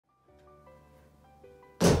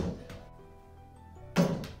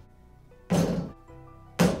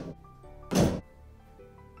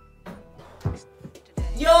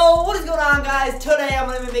going on, guys? Today I'm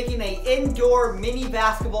going to be making an indoor mini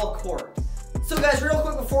basketball court. So guys, real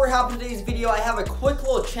quick before we hop into today's video, I have a quick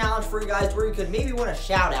little challenge for you guys where you could maybe win a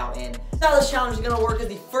shout out in. How this challenge is going to work is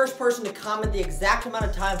the first person to comment the exact amount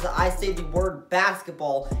of times that I say the word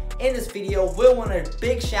basketball in this video will win a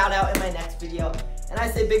big shout out in my next video. And I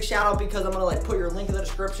say big shout out because I'm going to put your link in the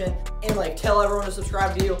description and tell everyone to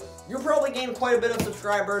subscribe to you. You'll probably gain quite a bit of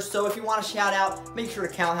subscribers, so if you want a shout out, make sure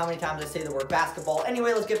to count how many times I say the word basketball.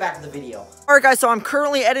 Anyway, let's get back to the video. Alright guys, so I'm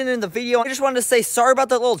currently editing the video. I just wanted to say sorry about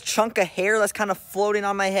that little chunk of hair that's kind of floating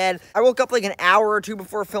on my head. I woke up like an hour or two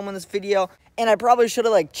before filming this video, and I probably should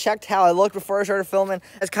have checked how I looked before I started filming.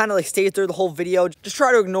 It's kind of stayed through the whole video. Just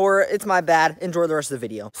try to ignore it. It's my bad. Enjoy the rest of the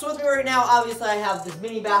video. So with me right now, obviously I have this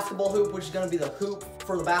mini basketball hoop, which is going to be the hoop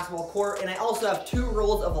for the basketball court, and I also have 2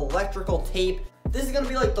 rolls of electrical tape. This is going to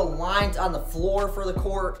be the lines on the floor for the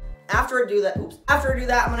court. After I do that, I'm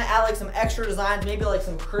going to add some extra designs, maybe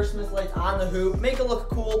some Christmas lights on the hoop, make it look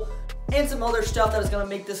cool, and some other stuff that is going to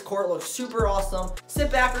make this court look super awesome.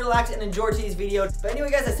 Sit back, relax, and enjoy today's video. But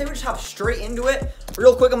anyway, guys, I say we just hop straight into it.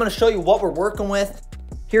 Real quick, I'm going to show you what we're working with.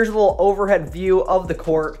 Here's a little overhead view of the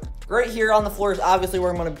court. Right here on the floor is obviously where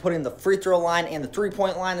I'm going to be putting the free throw line and the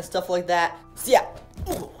 3-point line and stuff like that. So yeah.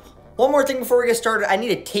 One more thing before we get started, I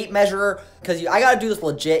need a tape measurer because I gotta do this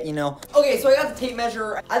legit, Okay, so I got the tape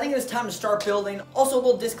measurer. I think it's time to start building. Also, a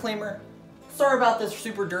little disclaimer. Sorry about this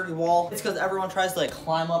super dirty wall. It's because everyone tries to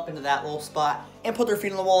climb up into that little spot and put their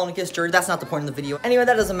feet on the wall and it gets dirty. That's not the point of the video. Anyway,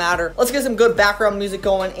 that doesn't matter. Let's get some good background music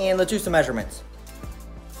going and let's do some measurements.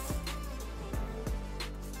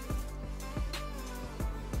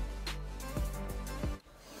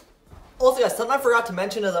 Also, guys, something I forgot to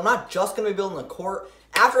mention is I'm not just going to be building the court.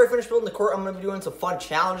 After I finish building the court, I'm going to be doing some fun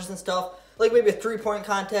challenges and stuff. Like maybe a 3-point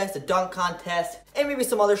contest, a dunk contest, and maybe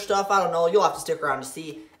some other stuff. I don't know. You'll have to stick around to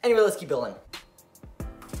see. Anyway, let's keep building.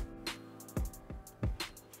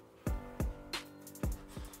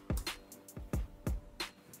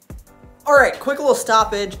 Alright, quick little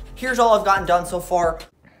stoppage. Here's all I've gotten done so far.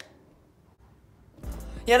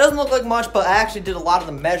 Yeah, it doesn't look like much, but I actually did a lot of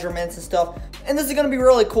the measurements and stuff. And this is going to be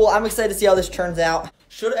really cool. I'm excited to see how this turns out.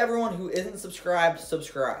 Should everyone who isn't subscribed,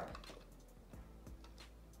 subscribe.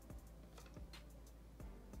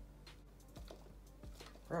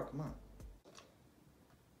 Bro, come on.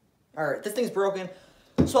 Alright, this thing's broken,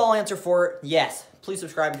 so I'll answer for it. Yes, please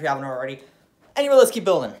subscribe if you haven't already. Anyway, let's keep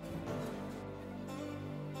building.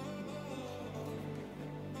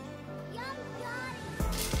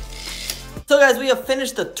 So guys, we have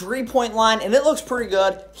finished the 3-point line, and it looks pretty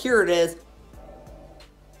good. Here it is.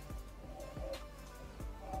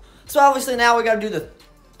 So obviously now we got to do the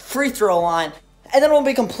free throw line, and then we'll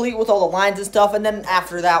be complete with all the lines and stuff, and then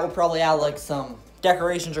after that we'll probably add some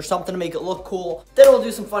decorations or something to make it look cool. Then we'll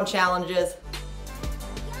do some fun challenges.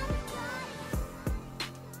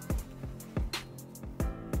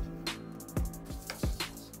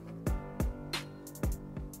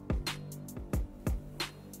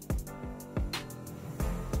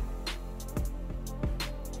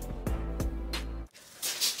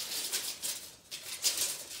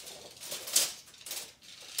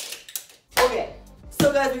 Okay,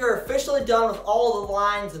 so guys, we are officially done with all the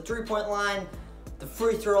lines, the 3-point line, the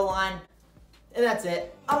free throw line, and that's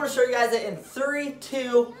it. I'm going to show you guys it in 3,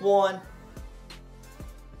 2, 1.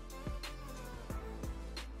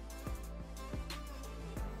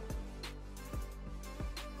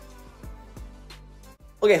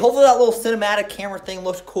 Okay, hopefully that little cinematic camera thing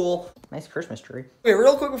looks cool. Nice Christmas tree. Okay,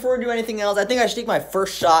 real quick before we do anything else, I think I should take my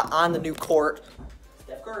first shot on the new court.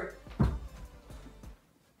 Steph Curry.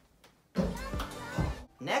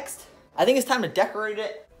 Next, I think it's time to decorate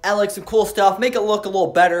it. Add some cool stuff, make it look a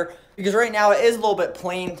little better, because right now it is a little bit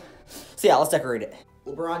plain. So yeah, let's decorate it.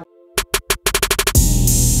 LeBron.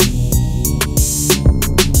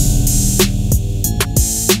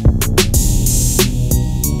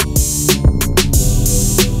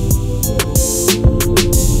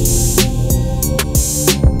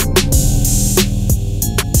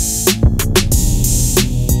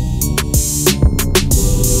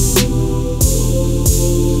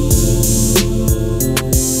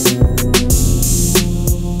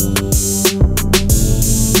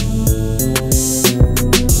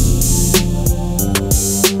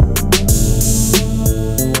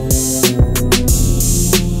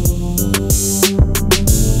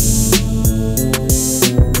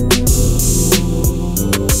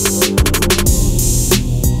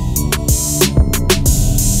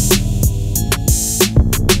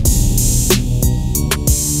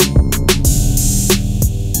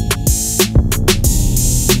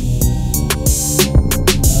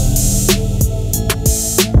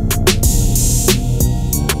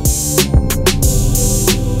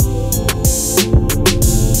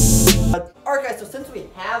 so since we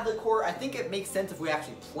have the court, I think it makes sense if we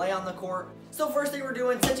actually play on the court. So first thing we're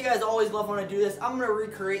doing, since you guys always love when I do this, I'm going to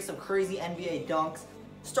recreate some crazy NBA dunks.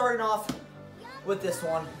 Starting off with this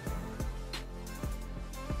one.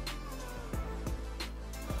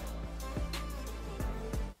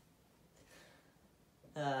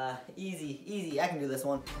 Easy, I can do this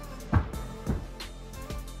one.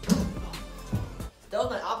 That was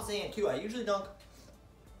my opposite hand too. I usually dunk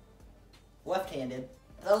left-handed.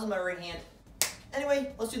 That was my right hand.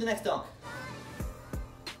 Anyway, let's do the next dunk.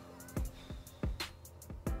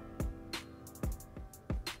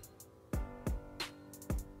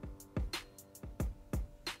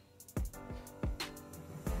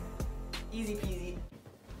 Easy peasy.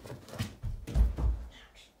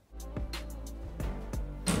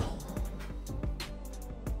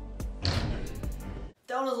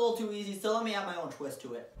 That one was a little too easy, so let me add my own twist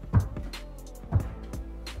to it.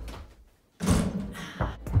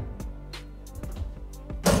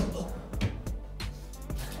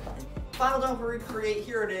 Final dunk we recreate,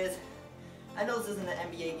 here it is. I know this isn't an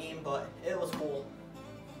NBA game, but it was cool.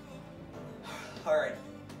 Alright.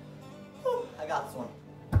 I got this one.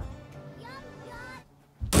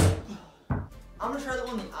 I'm gonna try the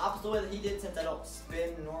one the opposite way that he did since I don't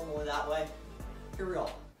spin normally that way. Here we go.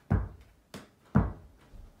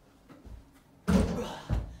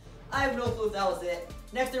 I have no clue if that was it.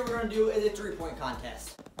 Next thing we're gonna do is a 3-point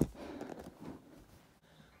contest.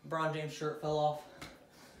 LeBron James' shirt fell off.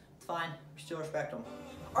 It's fine, we still respect him.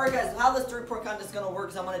 Alright guys, how this 3-point contest is gonna work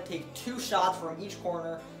is I'm gonna take 2 shots from each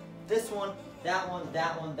corner. This one, that one,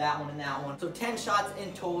 that one, that one, and that one. So 10 shots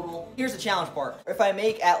in total. Here's the challenge part. If I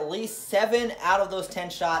make at least 7 out of those 10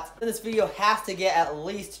 shots, then this video has to get at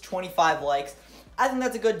least 25 likes. I think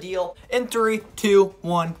that's a good deal. In 3, 2,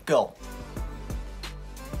 1, go.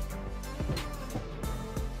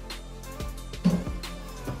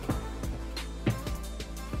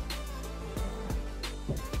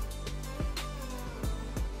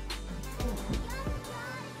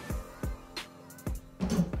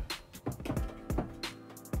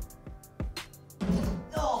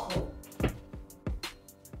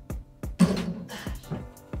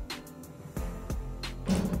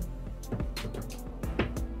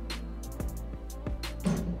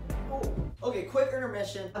 Okay, quick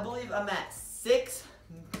intermission. I believe I'm at 6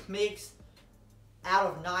 makes out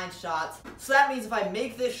of 9 shots. So that means if I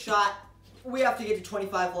make this shot, we have to get to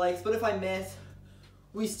 25 likes. But if I miss,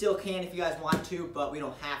 we still can if you guys want to, but we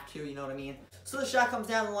don't have to, you know what I mean? So the shot comes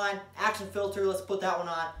down the line, action filter, let's put that one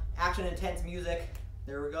on. Action intense music,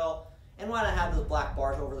 there we go. And why not have those black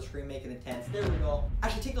bars over the screen, make it intense, there we go. I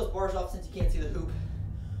should take those bars off since you can't see the hoop.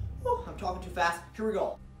 Whew, I'm talking too fast, here we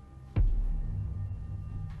go.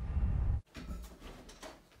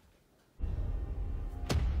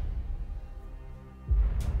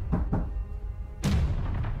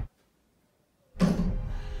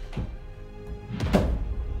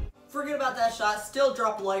 Forget about that shot, still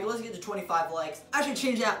drop a like, let's get to 25 likes. I should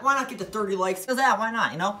change that, why not get to 30 likes? Because why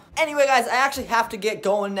not, you know? Anyway guys, I actually have to get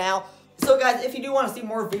going now. So guys, if you do want to see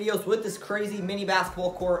more videos with this crazy mini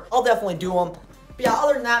basketball court, I'll definitely do them. But yeah,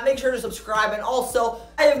 other than that, make sure to subscribe. And also,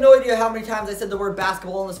 I have no idea how many times I said the word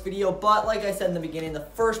basketball in this video, but like I said in the beginning, the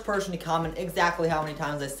first person to comment exactly how many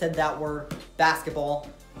times I said that word basketball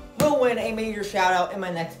will win a major shout out in my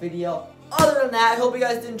next video. Other than that, I hope you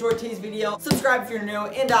guys did enjoy today's video. Subscribe if you're new,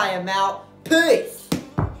 and I am out. Peace!